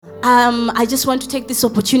I just want to take this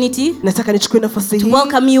opportunity Nataka nichukue nafasi hii to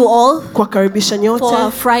welcome you all kuwakaribisha for nyote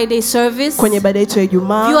our Friday service. kwenye ibada yetu ya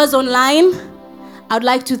Ijumaa. Viewers online, I'd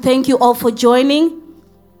like to thank you all for joining.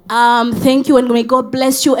 Thank you, and may God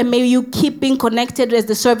bless you, and may you keep being connected as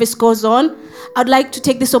the service goes on. I'd like to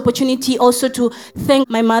take this opportunity also to thank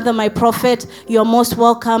my mother, my prophet. You're most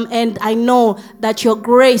welcome, and I know that your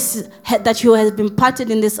grace that you have been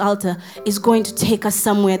imparted in this altar is going to take us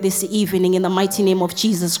somewhere this evening in the mighty name of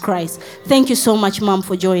Jesus Christ. Thank you so much, Mom,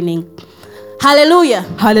 for joining. Hallelujah.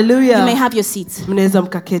 Hallelujah. You may have your seats. Mnaweza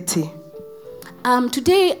mkaketi.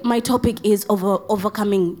 Today my topic is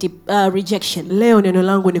overcoming rejection. Leo neno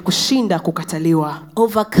langu ni kushinda kukataliwa.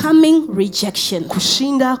 Overcoming rejection.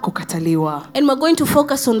 Kushinda kukataliwa. And we're going to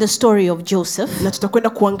focus on the story of Joseph. Na tutakwenda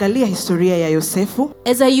kuangalia historia ya Yosefu.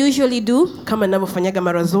 As I usually do, kama ninavyofanyaga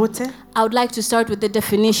mara zote, I would like to start with the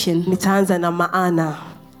definition. Nitaanza na maana.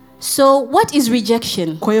 So, what is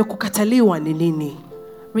rejection? Kwa hiyo kukataliwa ni nini?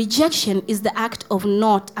 Rejection is the act of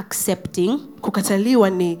not accepting. Kukataliwa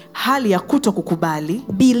ni hali ya kutokukubali,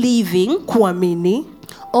 believing, kuamini,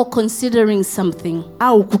 or considering something,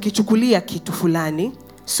 au kukichukulia kitu fulani.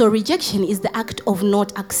 So rejection is the act of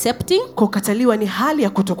not accepting. Kukataliwa ni hali ya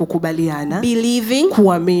kutokukubaliana, believing,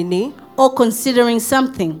 kuamini, or considering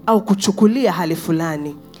something, au kuchukulia hali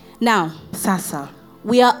fulani. Now, sasa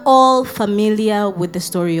we are all familiar with the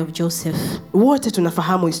story of Joseph. Wote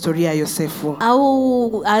tunafahamu historia ya Yosefu.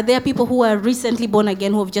 Are there people who are recently born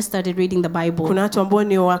again who have just started reading the Bible? Kuna watu ambao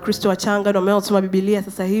ni Wakristo wachanga na wameanza Biblia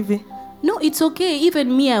sasa hivi? No, it's okay.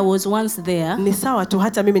 Even me, I was once there. Ni sawa tu,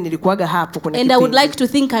 hata mimi nilikuwaga hapo kuna kipindi. And I would like to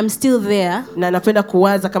think I'm still there. Na napenda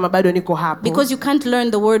kuwaza kama bado niko hapo. Because you can't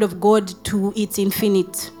learn the word of God to its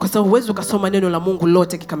infinite. Kwa sababu huwezi ukasoma neno la Mungu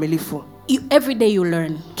lote kikamilifu. Every day you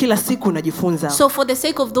learn. Kila siku unajifunza. So for the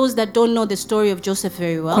sake of those that don't know the story of Joseph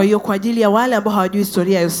very well. Kwa hiyo kwa ajili ya wale ambao hawajui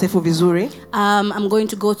historia ya Yosefu vizuri, I'm going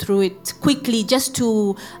to go through it quickly just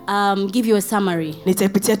to give you a summary.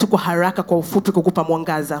 Nitaipitia tu kwa haraka kwa ufupi kukupa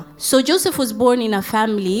mwangaza. So Joseph was born in a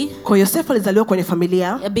family. Kwa Yosefu alizaliwa kwenye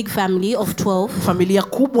familia, a big family of 12. Familia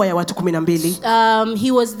kubwa ya watu 12.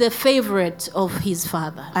 He was the favorite of his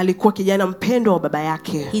father. Alikuwa kijana mpendwa wa baba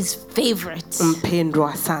yake. His favorite.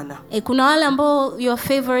 Mpendwa sana. Kuna wale ambao your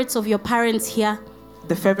favorites of your parents here.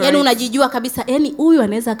 The favorite. Yani unajijua kabisa, yani huyu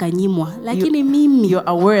anaweza kanyimwa, lakini mimi. You're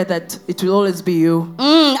aware that it will always be you.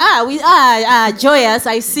 Joyous,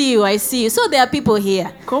 I see you. So there are people here.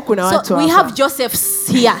 Kuna watu so we have Josephs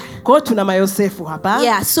here. Kwa tuna Mayosefu hapa.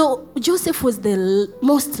 Yeah, so Joseph was the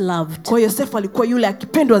most loved. Kwa Yosefu alikuwa yule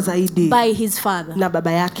akipendwa zaidi by his father. Na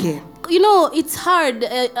baba yake. You know, it's hard.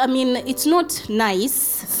 It's not nice.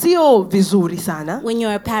 Sio vizuri sana. When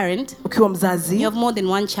you're a parent, ukiwa mzazi, you have more than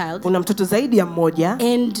one child. Una mtoto zaidi ya mmoja.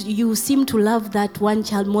 And you seem to love that one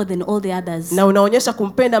child more than all the others. Na unaonyesha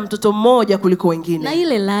kumpenda mtoto mmoja kuliko wengine. Na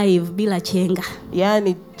ile live bila chenga.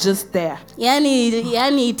 Yani just there.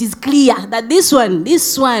 Yani it is clear that this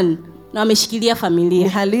one na ameshikilia familia. Ni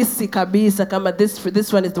halisi kabisa kama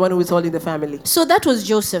this one is the one who is holding the family. So that was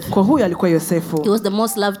Joseph. Kwa huyu alikuwa Yosefu. He was the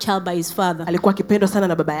most loved child by his father. Alikuwa akipendwa sana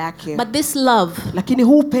na baba yake. But this love, lakini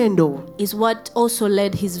huu upendo, is what also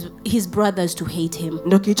led his brothers to hate him.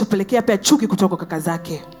 Ndio kilichopelekea pia chuki kutoka kaka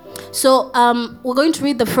zake. So we're going to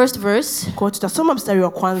read the first verse. Kwa tutasoma mstari wa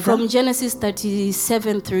kwanza. From Genesis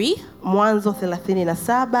 37:3. Mwanzo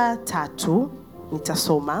 37:3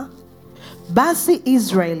 nitasoma. Basi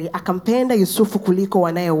Israeli akampenda Yusufu kuliko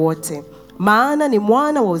wanae wote, maana ni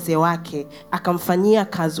mwana wa uzee wake, akamfanyia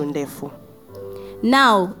kazi ndefu.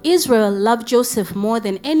 Now Israel loved Joseph more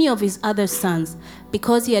than any of his other sons,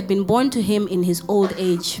 because he had been born to him in his old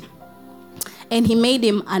age. And he made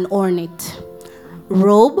him an ornate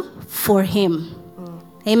robe for him.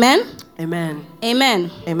 Amen? Amen.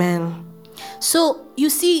 Amen. Amen. So you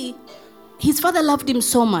see, his father loved him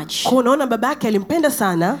so much. Unaona babake alimpenda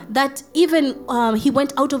sana that even he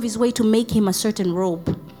went out of his way to make him a certain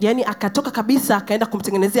robe. Yani akatoka kabisa akaenda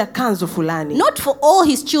kumtengenezea kanzu fulani. Not for all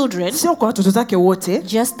his children. Sio kwa watoto zake wote.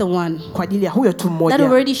 Just the one. Kwa ajili ya huyo tu mmoja. That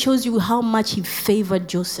already shows you how much he favored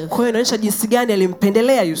Joseph. Kwa hiyo inaonyesha jinsi gani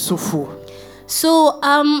alimpendelea Yusufu. So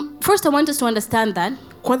first I want us to understand that.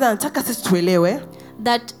 Kwanza nataka sisi tuelewe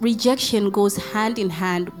that rejection goes hand in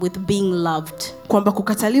hand with being loved. Kwamba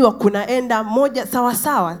kukataliwa kunaenda moja sawa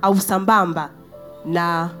sawa au sambamba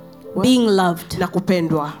na being loved. Na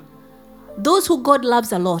kupendwa. Those who God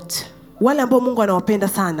loves a lot, wale ambao Mungu anawapenda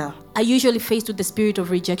sana, are usually faced with the spirit of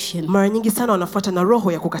rejection. Mara nyingi sana wanafuata na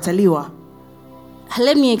roho ya kukataliwa.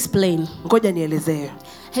 Let me explain. Ngoja nielezee.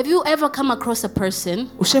 Have you ever come across a person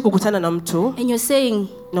Ushawahi kukutana na mtu and you're saying,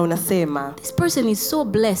 na unasema this person is so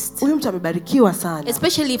blessed, huyu mtu amebarikiwa sana,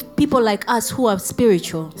 especially if people like us who are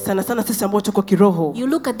spiritual. sana sana sisi ambao tuko kiroho. You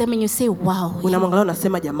look at them and you say, wow, Unamwangalia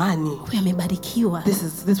unasema jamani, huyu amebarikiwa.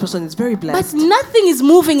 this person is very blessed. But nothing is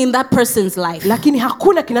moving in that person's life. Lakini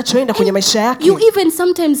hakuna kinachoenda kwenye maisha yake. You even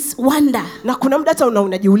sometimes wonder, Na kuna muda hata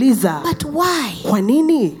unajiuliza, but why? kwa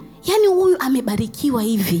nini? Yani huyu amebarikiwa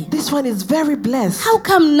hivi. This one is very blessed. How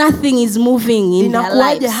come nothing is moving in their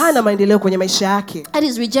Inakuwaje lives? hana maendeleo kwenye maisha yake? That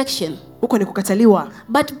is rejection. Huko ni kukataliwa.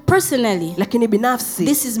 But personally, Lakini binafsi,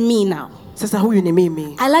 this is me now. sasa huyu ni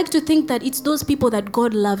mimi. I like to think that it's those people that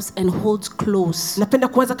God loves and holds close, Napenda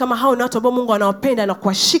kuwaza kama hao ni watu ambao Mungu anawapenda na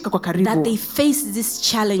kuwashika kwa that karibu, they face this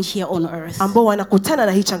challenge here on earth. ambao wanakutana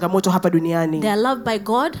na hii changamoto hapa They duniani. are loved by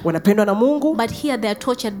God, Wanapendwa na Mungu, but here they are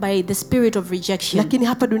tortured by the spirit of rejection lakini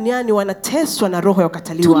hapa duniani wanateswa na roho ya to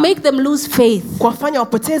kukataliwa, make them lose faith, kuwafanya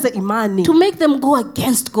wapoteze imani, to make them go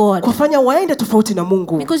against God. kuwafanya waende tofauti na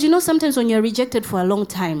Mungu. Because you know, sometimes when you're rejected for a long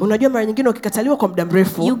time, Unajua mara nyingine ukikataliwa kwa muda you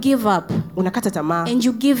mrefu, give up unakata tamaa and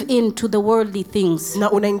you give in to the worldly things.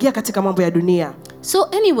 na unaingia katika mambo ya dunia. So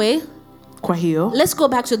anyway, Kwa hiyo let's go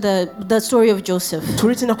back to the story of Joseph.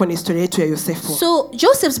 turudi tena kwenye historia yetu ya Yosefu. So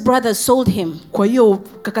Joseph's brothers sold him, Kwa hiyo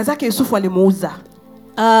kaka zake Yusufu alimuuza,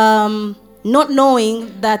 not knowing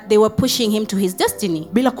that they were pushing him to his destiny.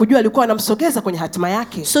 bila kujua alikuwa anamsogeza kwenye hatima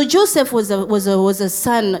yake. So Joseph was a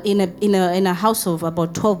son in a house of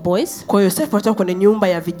about 12 boys, Kwa hiyo Yosefu alitoka kwenye nyumba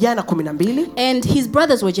ya vijana 12, and his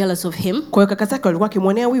brothers were jealous of him. kwa hiyo kaka zake walikuwa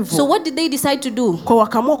kimwonea wivu. So what did they decide to do? Kwa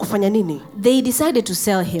wakaamua kufanya nini? They decided to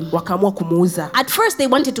sell him. Wakaamua kumuuza. At first they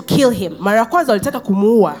wanted to kill him, Mara ya kwanza walitaka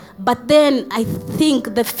kumuua, but then I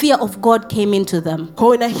think the fear of God came into them. kwa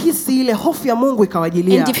hiyo nahisi ile hofu ya Mungu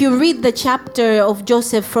ikawajilia. And if you read the chapter of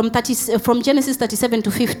Joseph from Genesis 37 to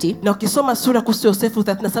 50, Na ukisoma sura kuhusu Yosefu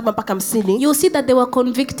 37 mpaka 50, you'll see that they were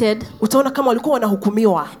convicted utaona kama walikuwa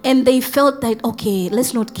wanahukumiwa and they felt that, okay,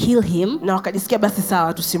 let's not kill him, na wakajisikia basi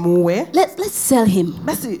sawa tusimuue, let's sell him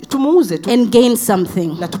basi tumuuze tu and gain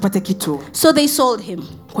something. na tupate kitu. So they sold him,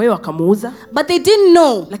 Kwa hiyo wakamuuza, but they didn't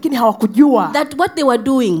know lakini hawakujua that what they were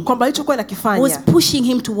doing kwamba alichokuwa was nakifanya pushing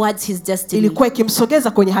him towards his destiny. ilikuwa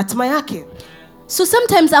ikimsogeza kwenye hatima yake. So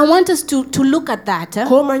sometimes I want us to look at that, Kwa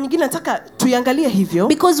hiyo mara nyingine nataka tuiangalie hivyo,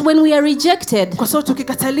 because when we are rejected, kwa sababu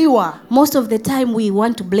tukikataliwa most of the time we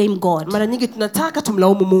want to blame God. mara nyingi tunataka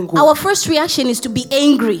tumlaumu Mungu. Our first reaction is to be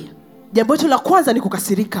angry, Jambo letu la kwanza ni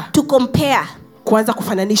kukasirika, to compare. kuanza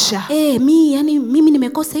kufananisha. Mimi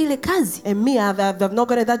nimekosa ile kazi, Me, I've not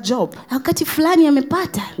gotten that job, wakati fulani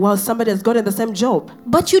amepata. while somebody has gotten the same job.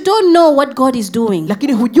 But you don't know what God is doing.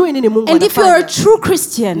 Lakini hujui nini Mungu And if you are a anafanya. true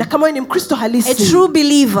Christian, Na kama wewe ni Mkristo a halisi, true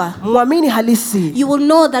believer, muamini halisi, you will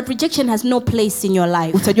know that rejection has no place in your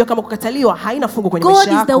life. utajua kama kukataliwa haina fungu kwenye God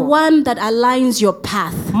maisha is the yako. one that aligns your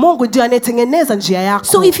path. Mungu ndiye anayetengeneza njia yako.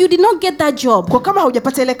 So if you did not get that job, Kwa kama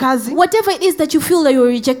haujapata ile kazi, whatever it is that you feel that you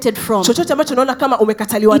were rejected from, chochote ambacho unaona kama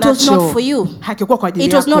umekataliwa it was nacho, not for you. hakikuwa kwa ajili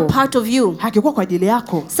It was yako. not part of you. Hakikuwa kwa ajili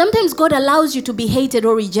yako. Sometimes God allows you to be hated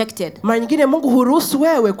or rejected Mara nyingine Mungu huruhusu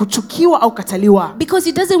wewe kuchukiwa au kukataliwa, because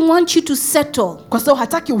He doesn't want you to settle kwa sababu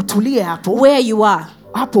hataki utulie where you are.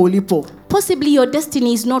 hapo ulipo. Possibly your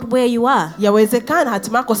destiny is not where you are. Yawezekana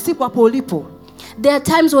hatima yako sipo hapo ulipo. There are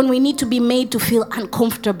times when we need to be made to feel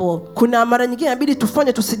uncomfortable Kuna mara nyingine inabidi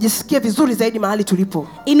tufanye tusijisikie vizuri zaidi mahali tulipo,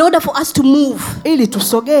 in order for us to move. ili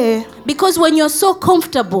tusogee. Because when you're so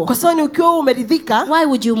comfortable, Kwa sababu ukiwa umeridhika, why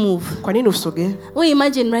would you move? kwa nini usogee? Well,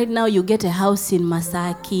 imagine right now you get a house in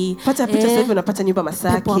Masaki. Pata picha sasa hivi unapata nyumba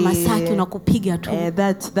Masaki. Pepo wa Masaki unakupiga tu.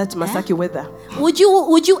 That Masaki weather.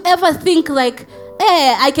 Would you ever think like,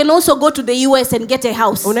 I can also go to the US and get a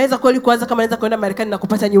house? Unaweza kweli kuanza kama naweza kwenda Marekani na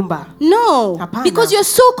kupata nyumba? No. Hapana. Because you're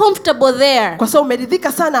so comfortable there. Kwa sababu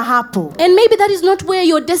umeridhika sana hapo. And maybe that is not where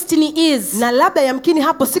your destiny is. Na labda yamkini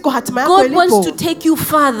hapo siko hatima yako God ilipo. wants to take you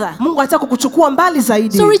further. Mungu anataka kukuchukua mbali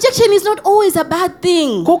zaidi. So rejection is not always a bad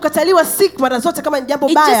thing. Kukataliwa si mara zote kama ni jambo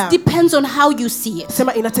It baya. just depends on how you see it.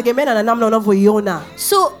 Sema inategemeana na namna unavyoiona.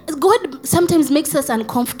 So God sometimes makes us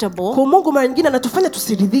uncomfortable Kwa Mungu mara nyingine anatufanya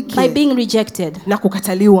tusiridhike by being rejected. na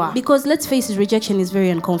kukataliwa. Because let's face it, rejection is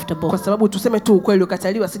very uncomfortable Kwa sababu tuseme tu ukweli,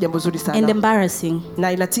 ukataliwa si jambo zuri and sana. embarrassing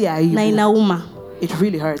Na inatia aibu. na inauma. It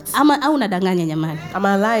really hurts. Au unadanganya jamani? Am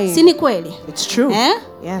I lying? Si ni kweli? It's true.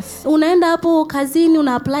 Yes. Unaenda hapo kazini,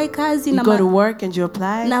 una apply kazi You na go to work and you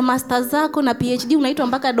apply na masters zako na PhD, unaitwa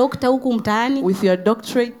mpaka doctor huku mtaani, with your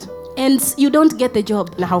doctorate and you don't get the job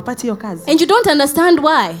na haupati hiyo kazi. and you don't understand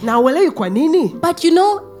why. Na uelewi kwa nini? But you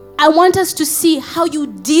know, I want us to see how you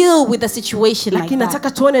deal with a situation like Lakini that.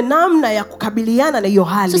 nataka tuone namna ya kukabiliana na hiyo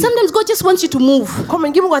hali. So sometimes God just wants you to move. Kwa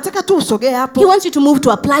mwingine Mungu anataka tu usogee hapo. He wants you to move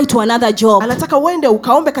to apply to another job. Anataka uende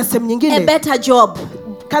ukaombe kazi sehemu A nyingine. better job.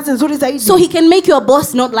 Kazi nzuri zaidi. So he can make you a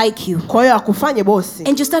boss not like you. Kwa hiyo akufanye bosi.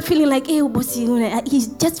 And you start feeling like, hey, boss, he's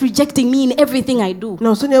just rejecting me in everything I do.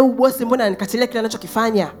 Na usone huyu bosi mbona anikatilia kile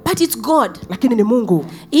anachokifanya? But it's God. Lakini ni Mungu.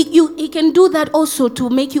 He can do that also to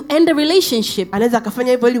make you end a relationship. Anaweza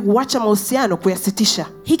akafanya hivyo ili kuacha mahusiano, kuyasitisha.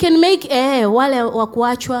 He can make wale wa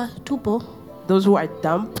kuachwa tupo. Those who are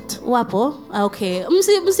dumped. Wapo. Okay.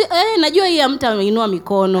 Najua hii hamtainua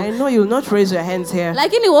mikono. I know you will not raise your hands here.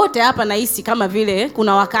 Lakini wote hapa nahisi kama vile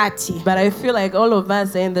kuna wakati. But I feel like all of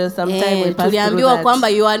us saying there's some time we pass through tuliambiwa that. kwamba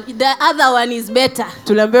the other one is better.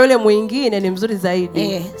 Tuliambiwa yule mwingine ni mzuri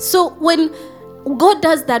zaidi. So when God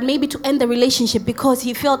does that maybe to end the relationship because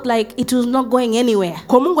he felt like it was not going anywhere.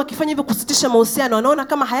 Kwa Mungu akifanya hivyo kusitisha mahusiano, anaona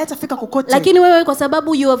kama hayatafika kokote. Lakini wewe kwa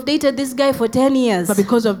sababu you have dated this guy for 10 years. But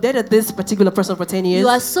because you have dated this particular person for 10 years. You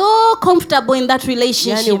are so comfortable in that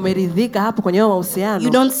relationship. Yani umeridhika hapo kwenye mahusiano. You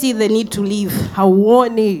don't see the need to leave.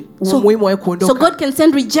 Hauoni umuhimu wa kuondoka. So God can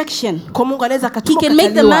send rejection. Kwa Mungu anaweza akatuma He can make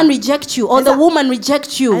the man reject you or the woman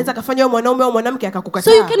reject you. Anaweza kufanya mwanaume au mwanamke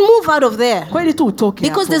akakukataa. So you can move out of there. Kweli tu utoke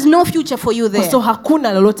hapo. Because there's no future for you there. So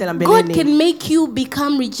hakuna lolote la mbeleni. God can make you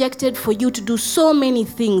become rejected for you to do so many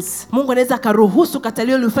things. Mungu anaweza akaruhusu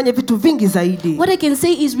kataliwa ili ufanye vitu vingi zaidi. What I can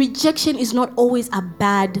say is rejection is not always a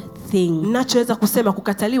bad thing. Ninachoweza kusema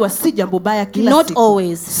kukataliwa si jambo baya kila siku. Not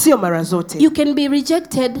always. Sio mara zote. You can be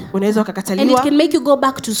rejected. Unaweza ukakataliwa. And it can make you go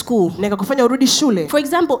back to school. Na kukufanya urudi shule. For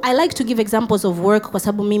example, I like to give examples of work kwa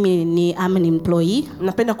sababu mimi I'm an employee.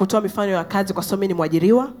 Napenda kutoa mifano ya kazi kwa sababu mimi ni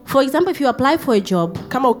mwajiriwa. For example, if you apply for a job.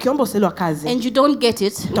 Kama ukiomba usaidizi kazi. And you don't get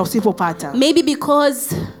it. Na usipopata. Maybe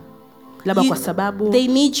because labda kwa sababu they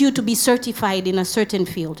need you to be certified in a certain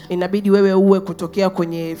field. Inabidi wewe uwe kutokea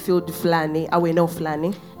kwenye field fulani au eneo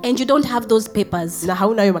fulani. And you don't have those papers. Na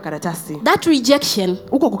hauna hayo makaratasi. That rejection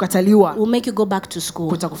uko kukataliwa will make you go back to school.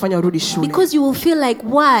 Kutakufanya urudi shule. Because you will feel like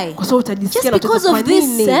why? Kwa sababu utajisikia just because of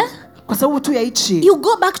this, kwa sababu tu ya hichi. You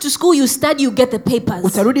go back to school, you study, you get the papers.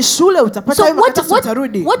 Utarudi shule, utapata hayo makaratasi,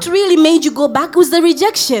 utarudi. What really made you go back was the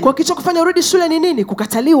rejection. Kwa kicho kufanya urudi shule ni nini?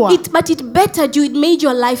 Kukataliwa. But it bettered you, it made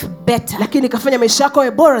your life better. Lakini kafanya maisha yako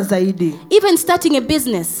yawe bora zaidi. Even starting a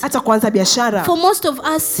business. Hata kuanza biashara. For most of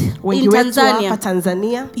us in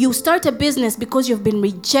Tanzania, you start a business because you've been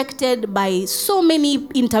rejected by so many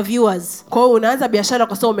interviewers. Kwa hiyo unaanza biashara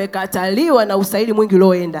kwa sababu umekataliwa na usaili mwingi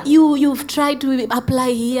ulioenda. You've tried to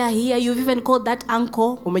apply here. You've even called that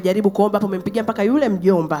uncle. Umejaribu kuomba hapo, umempigia mpaka yule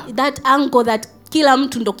mjomba. That uncle that kila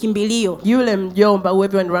mtu ndo kimbilio. Yule mjomba who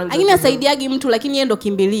everyone runs. Lakini asaidiagi mtu lakini yeye ndo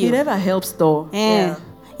kimbilio. He never helps though.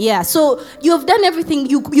 Yeah, so you have done everything,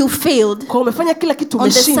 you failed. Kwa umefanya kila kitu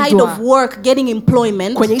umeshindwa. On the side of work, getting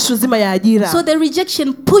employment. Kwenye issue zima ya ajira. So the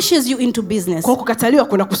rejection pushes you into business. Kwa kukataliwa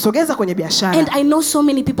kuna kusogeza kwenye biashara. And I know so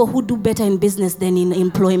many people who do better in business than in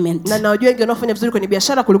employment. Na najua wengi wanaofanya vizuri kwenye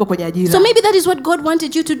biashara kuliko kwenye ajira. So maybe that is what God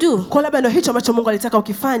wanted you to do. Kwa labda ndio hicho ambacho Mungu alitaka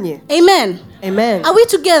ukifanye. Amen. Amen. Are we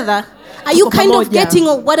together? Are you kind of getting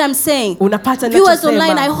what I'm saying? Unapata viewers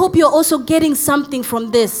online, I hope you're also getting something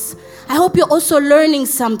from this. I hope you're also learning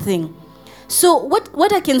something. So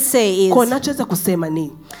what I can say is, kwa nachoweza kusema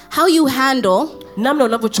ni how you handle namna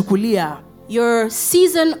unavyochukulia your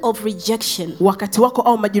season of rejection, wakati wako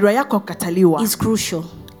au majira yako kukataliwa, is crucial.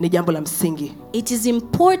 Ni jambo la msingi. It is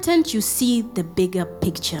important you see the bigger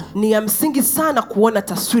picture. Ni ya msingi sana kuona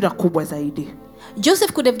taswira kubwa zaidi.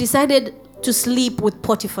 Joseph could have decided to sleep with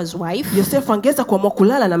Potiphar's wife. Joseph angeweza kuamua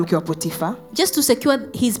kulala na mke wa Potifa just to secure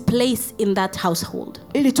his place in that household.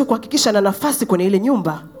 Ili tu kuhakikisha na nafasi kwenye ile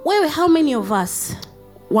nyumba. Wewe, how many of us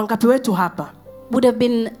wangapi wetu hapa would have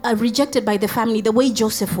been rejected by the family the way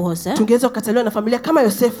Joseph was? Tungeweza kukataliwa na familia kama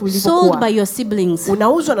Yosefu ilivyokuwa. Sold by your siblings.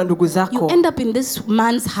 Unauzwa na ndugu zako. You end up in this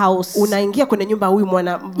man's house. Unaingia kwenye nyumba huyu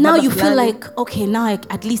mwana. Now you feel like, okay, now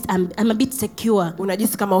at least I'm a bit secure.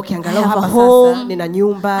 Unajisi kama okay, angalau hapa sasa nina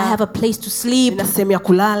nyumba. I have a place to sleep. Nina sehemu ya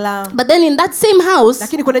kulala. But then in that same house,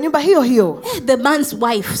 lakini kwenye nyumba hiyo hiyo, the man's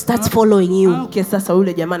wife starts following you. Mke sasa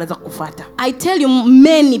yule jamaa anaanza kukufuata. I tell you,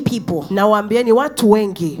 many people, na waambieni watu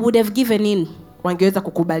wengi, would have given in. Wangeweza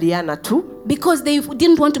kukubaliana tu because they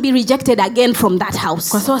didn't want to be rejected again from that house.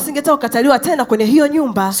 Kwa sababu singetaka kukataliwa tena kwenye hiyo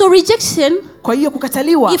nyumba. So rejection, kwa hiyo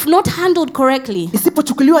kukataliwa, if not handled correctly,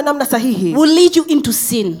 isipochukuliwa namna sahihi, will lead you into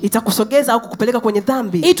sin. Itakusogeza au kukupeleka kwenye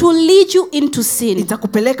dhambi. It will lead you into sin.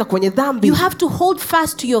 Itakupeleka kwenye dhambi. You have to hold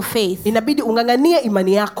fast to your faith. Inabidi unganganie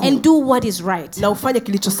imani yako. And do what is right. Na ufanye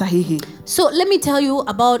kilicho sahihi. So let me tell you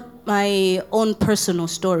about my own personal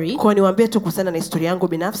story. Kwa niwaambie tu kuhusiana na historia yangu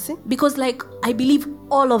binafsi. Because like I believe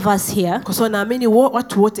all of us here kwa sababu naamini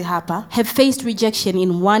watu wote hapa have faced rejection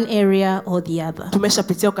in one area or the other.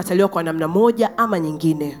 Tumeshapitia kukataliwa kwa namna moja ama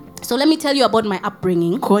nyingine. So let me tell you about my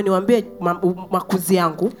upbringing. Kwa niwaambie makuzi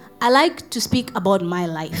yangu. I like to speak about my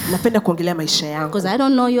life. Napenda kuongelea maisha yangu. Because I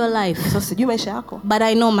don't know your life. So sijui maisha yako. But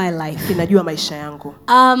I know my life. Ninajua maisha yangu.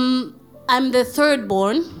 I'm the third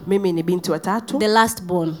born. Mimi ni binti wa tatu. The last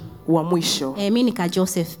born. Wa mwisho. Mimi ni ka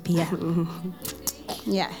Joseph pia.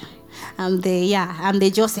 Yeah. I'm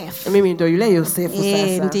the Joseph. Mimi ndo yule Yosefu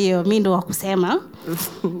sasa. Ndio, mimi ndo wa kusema.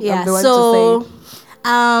 Yeah, so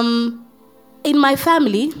in my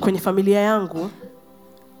family, kwenye familia yangu,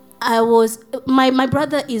 my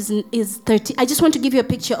brother is 30. I just want to give you a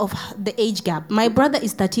picture of the age gap. My brother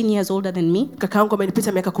is 13 years older than me. Kakaangu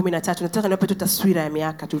amenipita miaka 13. Nataka niwape tu taswira ya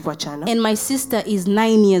miaka tulivyoachana. And my sister is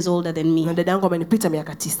 9 years older than me. Na dadangu amenipita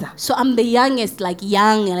miaka 9. So I'm the youngest, like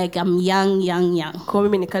I'm young. Kwa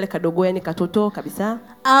mimi ni kale kadogo, yani katoto kabisa.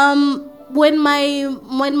 When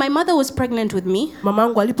my mother was pregnant with me,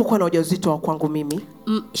 mamangu alipokuwa na ujauzito wa kwangu mimi,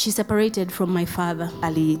 she separated from my father.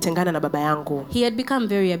 Alitengana na baba yangu. He had become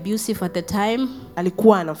very abusive at the time.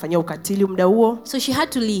 Alikuwa anamfanyia ukatili muda huo. So she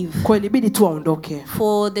had to leave. Kwa ilibidi tu aondoke.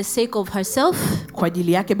 For the sake of herself. Kwa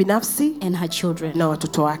ajili yake binafsi. And her children. Na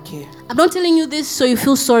watoto wake. I'm not telling you this so you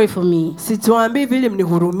feel sorry for me. Situambii vile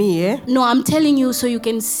mnihurumie. No, I'm telling you so you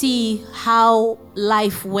can see how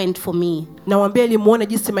life went for me. Nawaambia ili muone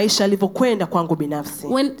jinsi maisha yalivyokwenda kwangu binafsi.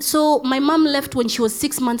 So my mom left when she was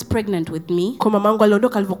 6 months pregnant with me. Kwa mamangu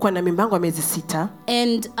aliondoka alipokuwa na mimba yangu ya miezi 6.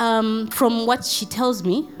 And from what she tells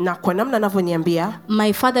me, na kwa namna anavyoniambia,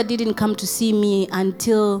 my father didn't come to see me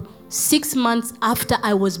until 6 months after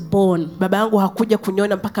I was born. Baba yangu hakuja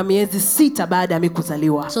kuniona mpaka miezi 6 baada ya mimi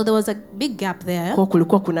kuzaliwa. So there was a big gap there. Kwa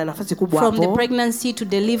kulikuwa kuna nafasi kubwa hapo. From the pregnancy to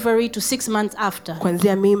delivery to 6 months after.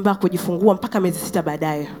 Kuanzia mimba kujifungua mpaka miezi 6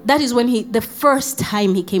 baadaye. That is when the first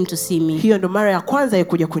time he came to see me. Hiyo ndo mara ya kwanza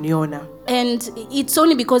yeye kuniona. And it's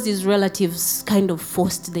only because his relatives kind of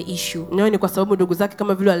forced the issue. Ni kwa sababu ndugu zake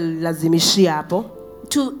kama vile walilazimishia hapo.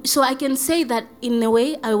 So I can say that in a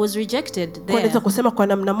way I was rejected there. Naweza kusema kwa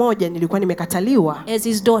namna moja nilikuwa nimekataliwa. As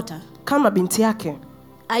his daughter. Kama binti yake.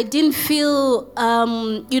 I didn't feel,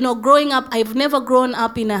 growing up, I've never grown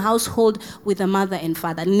up in a household with a mother and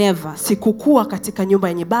father. Never. Sikukua katika nyumba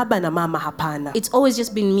yenye baba na mama, hapana. It's always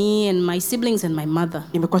just been me and my siblings and my mother.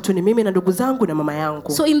 Imekuwa tu ni mimi na ndugu zangu na mama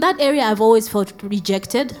yangu. So in that area I've always felt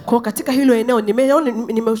rejected. Kwa katika hilo eneo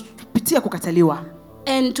nimepitia kukataliwa.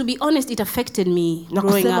 And to be honest, it affected me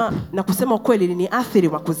growing up. Na kusema ukweli iliniathiri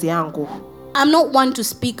makuzi yangu. I'm not one to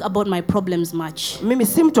speak about my problems much. Mimi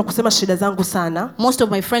si mtu wa kusema shida zangu sana. Most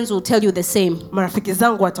of my friends will tell you the same. Marafiki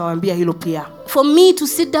zangu watawaambia hilo pia. For me to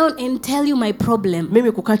sit down and tell you my problem.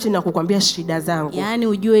 Mimi kukaa chini na kukwambia shida zangu. Yaani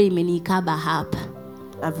ujue imenikaba hapa.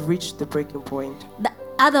 I've reached the breaking point.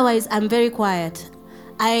 Otherwise I'm very quiet.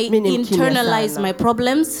 I internalize my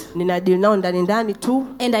problems. Ninadeal nao ndani tu.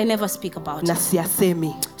 And I never speak about na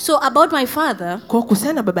siyasemi. So about my father, kwa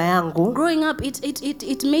kuhusiana baba yangu, growing up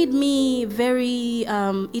it made me very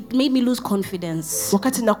it made me lose confidence.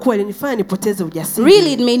 Wakati nakuwa ilinifanya nipoteze ujasiri.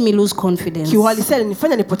 Really, it made me lose confidence. Kiuhalisia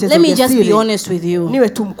ilinifanya nipoteze ujasiri. Let me just be honest with you. Niwe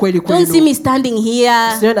tu mkweli kwenu. Don't see me standing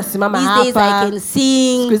here. Sio nasimama hapa. These days I can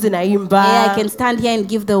sing. Siku hizi naimba. Yeah, I can stand here and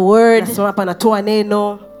give the word. Nasema hapa natoa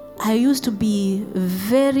neno. I used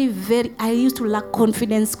to lack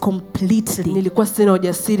confidence completely. Nilikuwa sina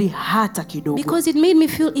ujasiri hata kidogo. Because it made me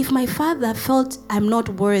feel if my father felt I'm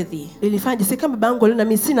not worthy. Ilifanya jinsi kama babangu aliona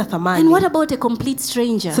mimi sina thamani. And what about a complete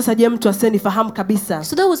stranger? Sasa je, mtu asiyenifahamu kabisa.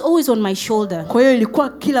 So that was always on my shoulder. Kwa hiyo ilikuwa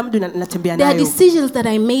kila mtu natembea nayo. There are decisions that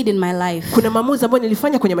I made in my life. Kuna maamuzi ambayo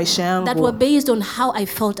nilifanya kwenye maisha yangu. That were based on how I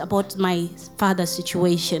felt about my father's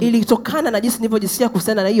situation. Ilitokana na jinsi nilivyojisikia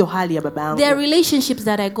kuhusiana na hiyo hali ya baba yangu. There are relationships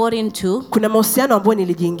that I got into. Kuna mahusiano ambayo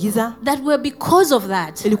nilijiingiza. That were because of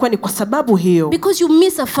that. Ilikuwa ni kwa sababu hiyo. Because you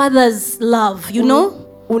miss a father's love, you know?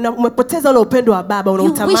 Umepoteza ule upendo wa baba,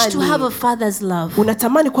 unautamani. You wish to have a father's love.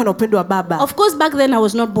 Unatamani kuwa na upendo wa baba. Of course back then I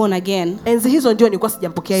was not born again. Enzi hizo ndio nilikuwa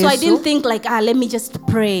sijampokea Yesu. So I didn't think like let me just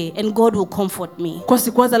pray and God will comfort me. Kwa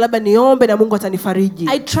sikuanza labda niombe na Mungu atanifariji.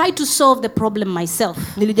 I tried to solve the problem myself.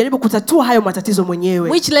 Nilijaribu kutatua hayo matatizo mwenyewe.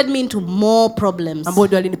 Which led me into more problems. Ambayo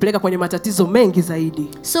ndio alinipeleka kwenye matatizo mengi zaidi.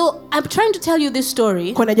 So I'm trying to tell you this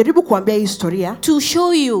story. Kwa najaribu kuambia hii historia. To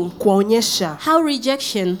show you. Kuonyesha. How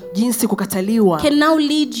rejection. Jinsi kukataliwa. Can now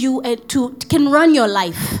lead you can run your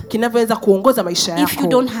life. Kinavyoweza kuongoza maisha yako. If you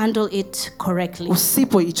don't handle it correctly.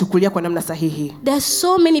 Usipoichukulia kwa namna sahihi. There's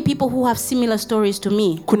so many people who have similar stories to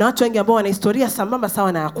me. Kuna watu wengi ambao wana historia sambamba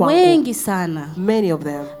sawa na ya kwangu. Wengi sana. Many of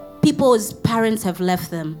them. people's parents have left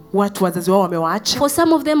them. Watu wazazi wao wamewaacha. For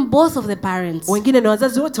some of them, both of the parents. Wengine ni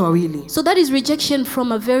wazazi wote wawili. So that is rejection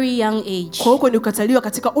from a very young age. Kwa huko ni kukataliwa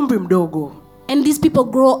katika umri mdogo. And these people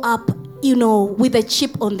grow up, with a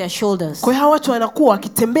chip on their shoulders. Kwa hiyo watu wanakuwa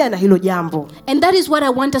wakitembea na hilo jambo. And that is what I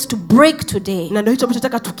want us to break today. Na ndio hicho ambacho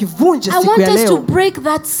nataka tukivunje siku ya leo. I want us to break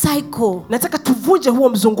that cycle. Nataka tuvunje huo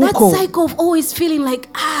mzunguko. That cycle of always feeling like,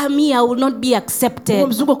 me, I will not be accepted. Huo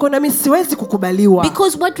mzunguko na mimi siwezi kukubaliwa.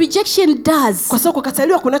 Because what rejection does, kwa sababu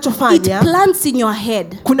kukataliwa kunachofanya, it plants in your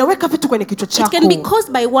head. Kunaweka vitu kwenye kichwa chako. It can be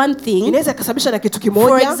caused by one thing. Inaweza kusababisha na kitu kimoja.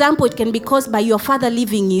 For example, it can be caused by your father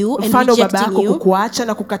leaving you and rejecting you. Kukuacha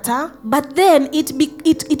na kukataa. But then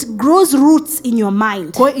it grows roots in your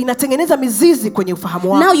mind. Kwa inatengeneza mizizi kwenye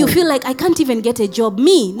ufahamu wako. Now you feel like I can't even get a job.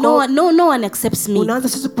 No one accepts me. Unaanza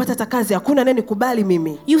sisi kupata hata kazi, hakuna nani kubali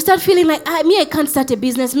mimi. You start feeling like I can't start a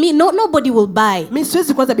business. Nobody will buy. Mimi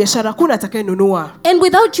siwezi kuanza biashara, hakuna atakayenunua. And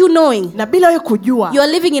without you knowing, na bila wewe kujua, you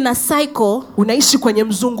are living in a cycle. Unaishi kwenye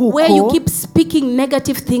mzunguko where you keep speaking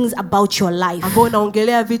negative things about your life. Ambao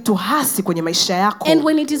unaongelea vitu hasi kwenye maisha yako. And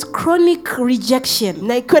when it is chronic rejection,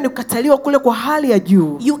 na ikiwa ni kukataliwa kule kwa hali ya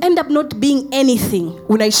juu, you end up not being anything.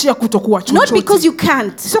 Unaishia kutokuwa chochote. Not because you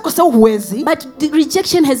can't. Sio kwa sababu huwezi. But the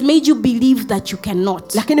rejection has made you believe that you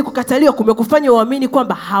cannot. Lakini kukataliwa kumekufanya uamini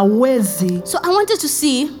kwamba hauwezi. So I wanted to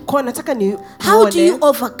see, kwa nataka ni how do you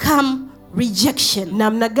overcome rejection?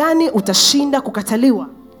 Namna gani utashinda kukataliwa?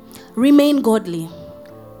 Remain godly.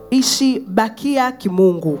 Ishi, bakia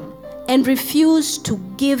kimungu. And refuse to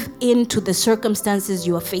give in to the circumstances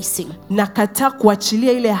you are facing. Na kataa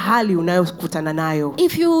kuachilia ile hali unayokutana nayo.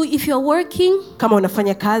 If you are working, kama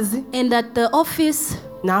unafanya kazi, and at the office,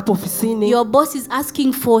 na hapo ofisini, your boss is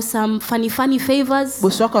asking for some funny favors.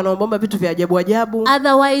 Bosi wako anaomba vitu vya ajabu ajabu.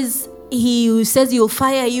 Otherwise he says he will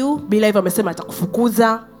fire you. Bila hivyo amesema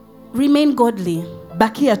atakufukuza. Remain godly.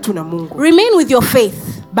 Bakia tu na Mungu. Remain with your faith.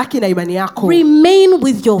 Baki na imani yako. Remain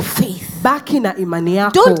with your faith. Baki na imani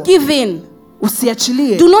yako. Don't give in.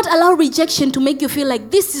 Usiachilie. Do not allow rejection to make you feel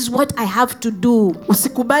like this is what I have to do.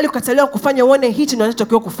 Usikubali kukataliwa kufanya uone hichi ndio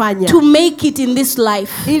unachotakiwa kufanya. To make it in this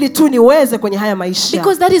life. Ili tu niweze kwenye haya maisha.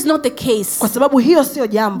 Because that is not the case. Kwa sababu hiyo sio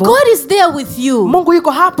jambo. God is there with you. Mungu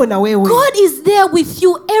yuko hapo na wewe. God is there with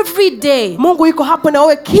you every day. Mungu yuko hapo na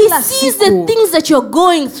wewe kila siku. He sees the things that you're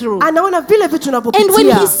going through. Anaona vile vitu unavyopitia. And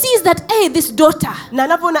when he sees that, this daughter, na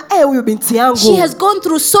anapoona huyu binti yangu, she has gone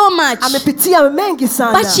through so much. Amepitia mengi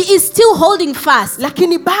sana. But she is still holding fast.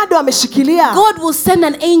 Lakini bado ameshikilia. God will send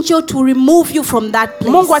an angel to remove you from that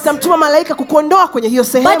place. Mungu atamtuma malaika kukuondoa kwenye hiyo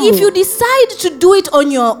sehemu. But if you decide to do it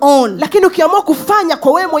on your own, lakini ukiamua kufanya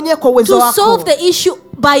kwa wewe mwenyewe kwa uwezo wako, to solve the issue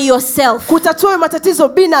by yourself, kutatua matatizo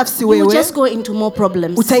binafsi wewe, you just go into more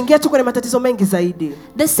problems. Utaingia tu kwenye matatizo mengi zaidi.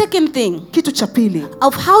 The second thing, kitu cha pili,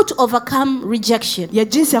 of how to overcome rejection, ya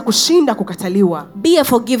jinsi ya kushinda kukataliwa, be a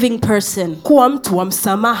forgiving person. Kuwa mtu wa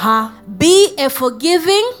msamaha. Be a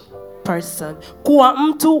forgiving person. Kuwa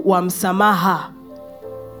mtu wa msamaha.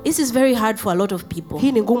 This is very hard for a lot of people.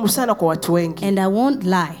 Hii ni ngumu sana kwa watu wengi. And I won't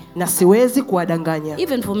lie. Na siwezi kuwadanganya.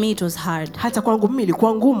 Even for me it was hard. Hata kwangu mimi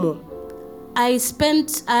ilikuwa ngumu.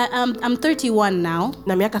 I'm 31 now.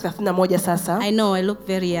 Na miaka 31 sasa. I know I look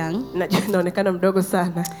very young. Naonekana mdogo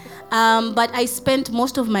sana. But I spent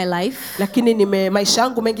most of my life, lakini maisha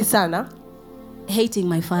yangu mengi sana, hating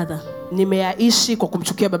my father. Nimeyaishi kwa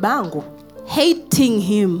kumchukia babangu. Hating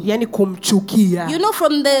him. Yani kumchukia. You know,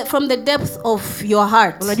 from the depth of your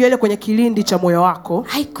heart. Unajua ile kwenye kilindi cha moyo wako.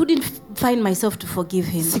 I couldn't find myself to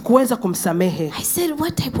forgive him. Sikuweza kumsamehe. I said,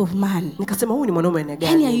 what type of man? Nikasema huyu ni mwanaume aina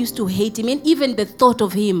gani? And I used to hate him, and even the thought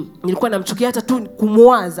of him. Nilikuwa namchukia hata tu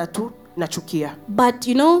kumwaza tu nachukia. But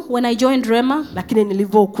when I joined Rema, lakini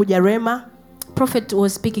nilivyokuja Rema, prophet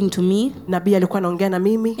was speaking to me. Nabii alikuwa anaongea na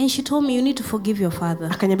mimi. And she told me, you need to forgive your father.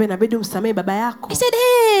 Akaniambia inabidi umsamehe baba yako. I said,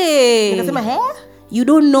 hey. Nikasema You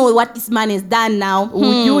don't know what this man has done now.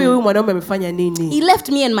 Ujui huyu mwanaume amefanya nini? He left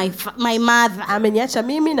me and my mother. Ameniacha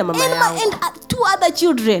mimi na mama yangu. And 2 other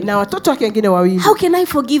children. Na watoto wake wengine wawili. How can I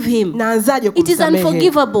forgive him? Naanzaje kumsamehe? It is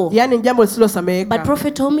unforgivable. Yani jambo lisilosameheka. But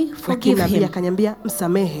prophet told me, forgive him. Akaniambia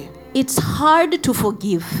msamehe. It's hard to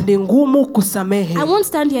forgive. Ni ngumu kusamehe. I won't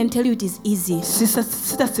stand here and tell you it is easy.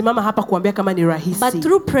 Sitasimama hapa kuambia kama ni rahisi. But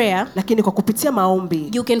through prayer, lakini kwa kupitia maombi,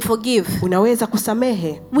 you can forgive. Unaweza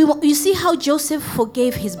kusamehe. You see how Joseph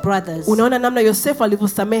forgave his brothers. Unaona namna Yosefu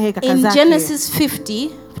alivyosamehe kaka zake. In Genesis 50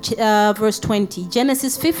 verse 20.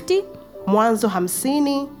 Genesis 50, Mwanzo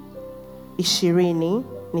 50:20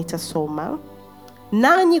 nitasoma.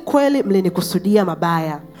 Nanyi kweli mlinikusudia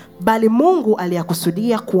mabaya, bali Mungu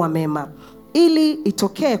aliyakusudia kuwa mema, ili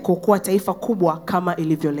itokee kuokoa taifa kubwa kama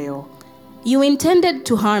ilivyo leo. You intended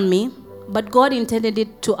to harm me, but God intended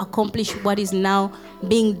it to accomplish what is now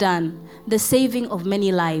being done, the saving of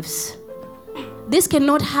many lives. This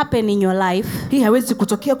cannot happen in your life Hii haiwezi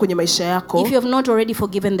kutokea kwenye maisha yako if you have not already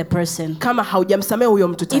forgiven the person. kama haujamsamehe huyo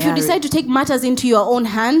mtu If you tayari. decide to take matters into your own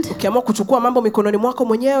hand, Ukiamua kuchukua mambo mikononi mwako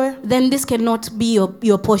mwenyewe, then this cannot be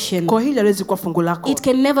your portion. kwa hili haliwezi kuwa fungu lako. It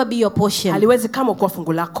can never be your portion. Haliwezi kama kuwa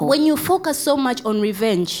fungu lako. When you focus so much on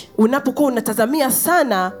revenge, Unapokuwa unatazamia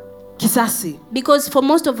sana kisasi, because for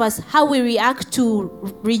most of us, how we react to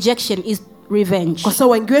rejection is revenge. kwa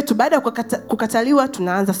sababu wengi wetu baada ya kukataliwa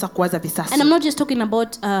tunaanza sasa kuwaza visasi. And I'm not just talking about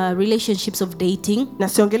relationships of dating. Na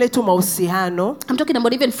siongelee tu mahusiano, I'm talking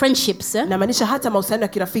about even friendships. na maanisha hata mahusiano ya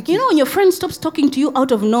kirafiki. You know, when your friend stops talking to you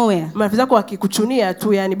out of nowhere, Marafiki zako wakikuchunia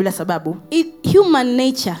tu yani bila sababu, human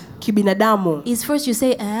nature kibinadamu is first you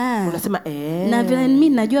say, unasema na vile mimi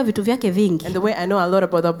najua vitu vyake vingi. and the way I know a lot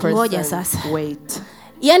about that person. Ngoja sasa. Wait.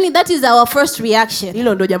 Yani that is our first reaction.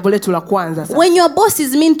 Hilo ndio jambo letu la kwanza sasa. When your boss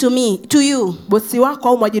is mean to you, Bosi wako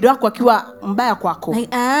au mwajiri wako akiwa mbaya kwako,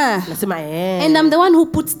 like unasema and I'm the one who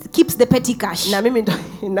keeps the petty cash. na mimi ndo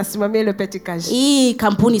nasimamia ile petty cash. Hii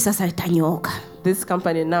kampuni sasa itanyooka. This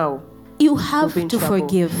company now You have to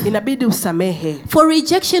forgive. Inabidi usamehe. For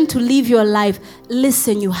rejection to leave your life,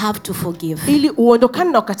 listen, you have to forgive. Ili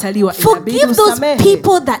uondokane na kukataliwa, inabidi Forgive those usamehe.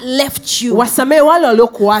 people that left you. Wasamehe wale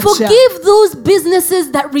waliokuacha. Forgive those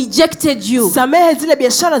businesses that rejected you. Samehe zile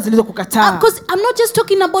biashara zilizokukataa. Because I'm not just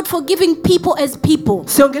talking about forgiving people as people.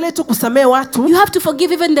 Siongelee tu kusamehe watu. You have to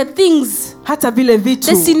forgive even the things, Hata vile vitu.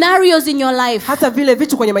 the scenarios in your life Hata vile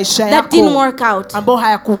vitu kwenye maisha yako that didn't work out. ambao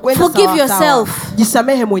hayakukwenda sawa. Forgive yourself.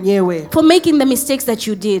 Jisamehe mwenyewe For making the mistakes that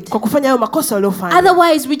you did. kwa kufanya hayo makosa uliofanya.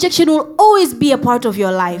 Otherwise, rejection will always be a part of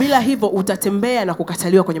your life. Bila hivyo utatembea na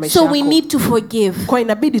kukataliwa kwenye maisha So yako. we need to forgive. Kwa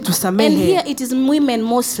inabidi And tusamehe. here it is women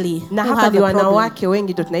mostly Na who hapa have ni a problem. wanawake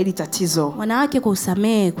wengi ndio tunahili tatizo. Wanawake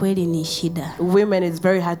kusamehe kweli ni shida. Women is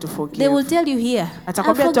very hard to forgive. They will tell you here, I've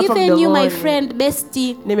Atakwambia tu hapa forgiven you, my mdomoni. friend,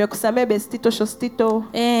 bestie. Nimekusamehe bestito shostito.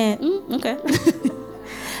 Okay.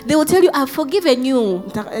 They will tell you, I've forgiven you.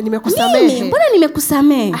 Mimi, Nimekusamehe. mbona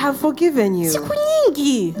nimekusamehe? I have forgiven you. Siku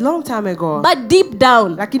nyingi. Long time ago. But deep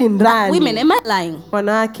down, Lakini ndani. women, am I lying?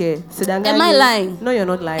 Wanawake, sidanganyi. Am I lying? No, you're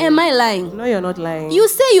not lying. Am I lying? No, you're not lying. You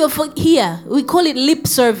say you're here. We call it lip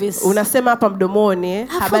service. Unasema hapa mdomoni,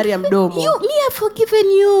 habari ya mdomo. Me, I've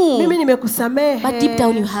forgiven you. Mimi nimekusamehe. But deep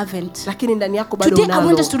down you haven't. Lakini ndani yako bado Today unalo. I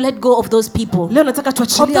want us to let go of those people. Leo nataka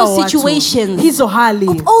tuachilie Of those watu. situations. Hizo hali.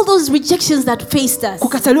 Of all those rejections that faced us.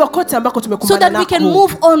 Kukataliwa kote ambako So tumekumbana that we nako. can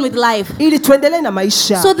move on with life. Ili tuendelee na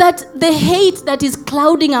maisha. So that the hate that is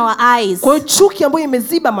clouding our eyes Kwa hiyo chuki ambayo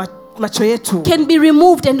imeziba macho yetu can be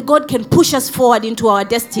removed and God can push us forward into our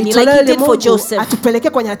destiny like itolewe he did for Mungu Joseph. atupeleke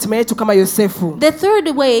kwenye hatima yetu kama Yosefu. The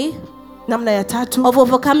third way Namna ya tatu of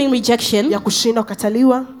overcoming rejection ya kushinda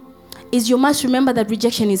kukataliwa, is you must remember that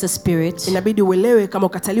rejection is a spirit inabidi uelewe kama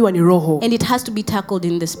ukataliwa ni roho and it has to be tackled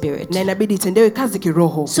in the spirit. na inabidi itendewe kazi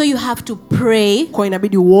kiroho. So you have to pray Kwa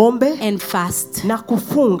inabidi uombe and fast. na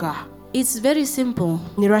kufunga. It's very simple.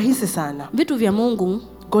 Ni rahisi sana. Vitu vya Mungu,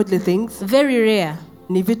 Godly things very rare.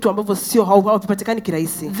 ni vitu ambavyo sio havipatikani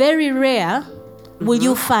kirahisi. Very rare will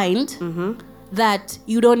you find that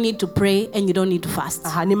you don't need to pray and you don't need to fast.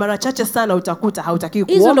 Ni mara chache sana utakuta hautaki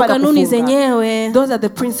Hizo ndo kuomba na kanuni kufunga. zenyewe. Those are the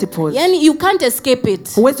principles. Yani you can't escape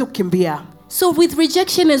it. Huwezi kukimbia. So with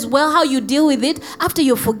rejection as well, how you deal with it after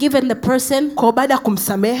you've forgiven the person, Kwa baada ya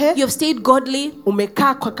kumsamehe, you've stayed godly,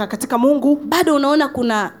 umekaa katika Mungu, bado unaona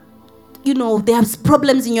kuna there's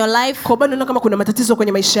problems in your life. kwa bado unaona kama kuna matatizo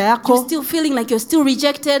kwenye maisha You're yako, still feeling like you're still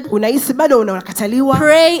rejected. unahisi bado unakataliwa,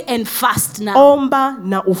 Pray and fast now. omba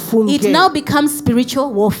na ufunge. It now becomes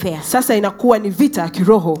spiritual warfare. Sasa inakuwa ni vita ya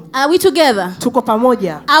kiroho. Are we together? Tuko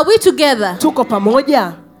pamoja. Are we together? Tuko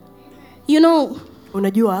pamoja. You know,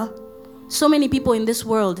 Unajua so many people in this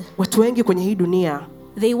world, watu wengi kwenye hii dunia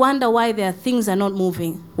they wonder why their things are not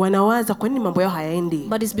moving. wanawaza kwa nini mambo yao hayaendi,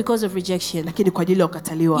 But it's because of rejection. lakini kwa ajili ya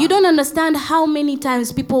kukataliwa. You don't understand how many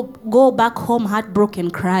times people go back home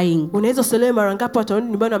heartbroken crying Unaweza uselewe mara ngapi watu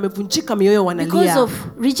wanarudi nyumbani wamevunjika mioyo because wanalia of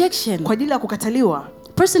rejection. kwa ajili ya kukataliwa.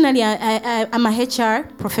 Personally, I'm a HR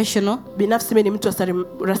professional. Binafsi mimi ni mtu wa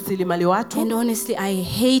rasilimali watu. And honestly, I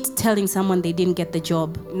hate telling someone they didn't get the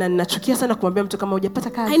job. Na ninachukia sana kumwambia mtu kama hujapata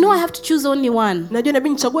kazi. I know I have to choose only one. Najua inabidi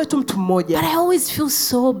nichague tu mtu mmoja. But I always feel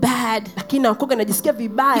so bad. Lakini nakuwa najisikia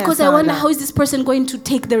vibaya Because sana. I wonder how is this person going to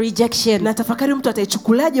take the rejection. Na tafakari mtu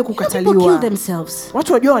ataichukulaje kukataliwa. People kill themselves.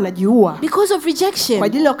 Watu wajua wanajiua. Because of rejection. Kwa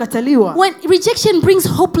ajili ya kukataliwa. When rejection brings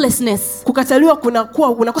hopelessness. Kukataliwa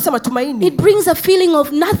unakosa matumaini. It brings a feeling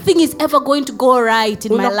yourself, nothing is ever going to go right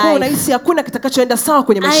in my life. Unahisi hakuna kitakachoenda sawa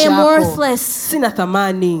kwenye I maisha am yako. worthless. Sina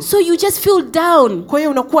thamani. So you just feel down. Kwa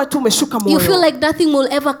hiyo unakuwa tu umeshuka moyo. You feel like nothing will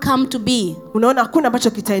ever come to be. Unaona hakuna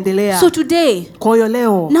ambacho kitaendelea. So today, kwa hiyo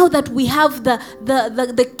leo, now that we have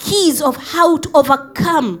the keys of how to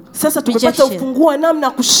overcome sasa tumepata ufunguo namna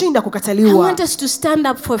ya kushinda kukataliwa. I want us to stand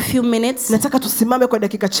up for a few minutes. Nataka tusimame kwa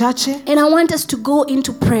dakika chache. And I want us to go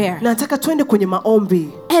into prayer. Nataka tuende kwenye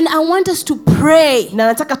maombi. And I want us to pray. Na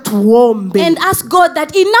nataka tuombe. And ask God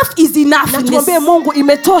that enough is enough. Na tumwambie Mungu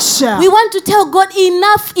imetosha. We want to tell God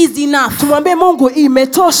enough is enough. Tumwambie Mungu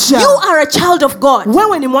imetosha. You are a child of God.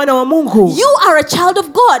 Wewe ni mwana wa Mungu. You are a child of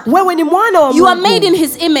God. Wewe ni mwana wa Mungu. You are made in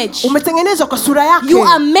his image. Umetengenezwa kwa sura yake. You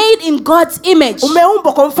are made in God's image.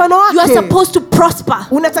 Umeumbwa kwa mfano wake. You are supposed to prosper.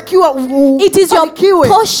 Unatakiwa it is your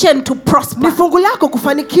portion to prosper. Ni fungu lako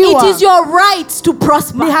kufanikiwa. It is your right to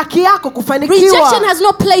prosper. Ni haki yako kufanikiwa. Rejection has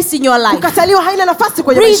no place in your life. Kukataliwa haina nafasi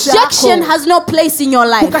kwenye maisha yako. Rejection has no place in your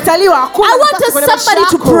life. Kukataliwa hakuna nafasi kwenye maisha yako. I want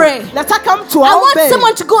somebody to pray. Nataka mtu aombe. I want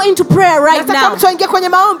someone to go into prayer right now. Nataka mtu aingie kwenye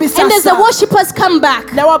maombi sasa. And as the worshipers come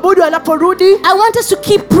back, na waabudu wanaporudi, I want us to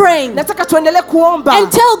keep praying. Nataka tuendelee kuomba.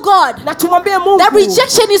 And tell God na tumwambie Mungu that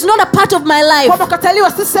rejection is not a part of my life. Kwamba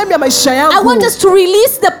kukataliwa si sehemu ya maisha yangu. I want us to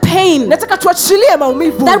release the pain. Nataka tuachilie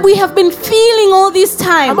maumivu that we have been feeling all this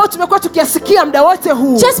time. Ambao tumekuwa tukiasikia muda wote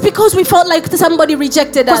huu. Just because we felt like somebody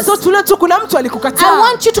rejected us. Kwa sababu tunatu kuna mtu alikukataa. I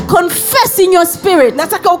want you to confess in your spirit.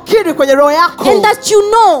 Nataka ukiri kwenye roho yako. And that you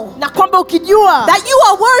know. Na kwamba ukijua that you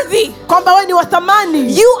are worthy. Kwamba wewe ni wa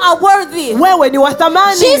thamani. You are worthy. Wewe ni wa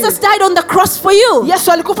thamani. Jesus died on the cross for you.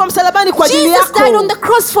 Yesu alikufa msalabani kwa ajili yako. Jesus died on the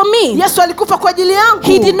cross for me. Yesu alikufa kwa ajili yangu.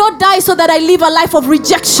 He did not die so that I live a life of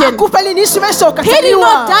rejection. Hakufa ili niishi maisha ya kukataliwa. He did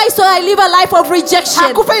not die so that I live a life of rejection.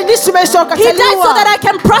 Hakufa ili niishi maisha ya kukataliwa. He died so that I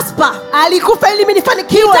can prosper. Alikufa ili mimi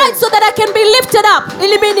nifanikiwe. He died so that I can be lifted up.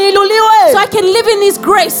 Ili mimi niinuliwe. So I can live in his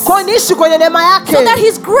grace. Kwa niishi kwenye neema yake. So that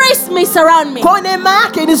his grace may surround me. Kwa neema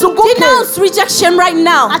yake inizunguke. Denounce rejection right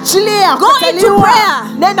now. Achilia go into prayer.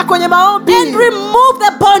 Nenda kwenye maombi. And remove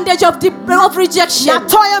the bondage of rejection.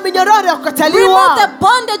 Natoa minyororo ya kukataliwa. Remove the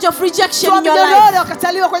bondage of rejection in your life. Minyororo ya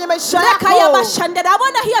kukataliwa kwenye maisha yako. I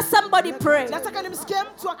want to hear somebody pray. Nataka nimsikie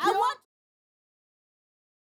mtu akiomba.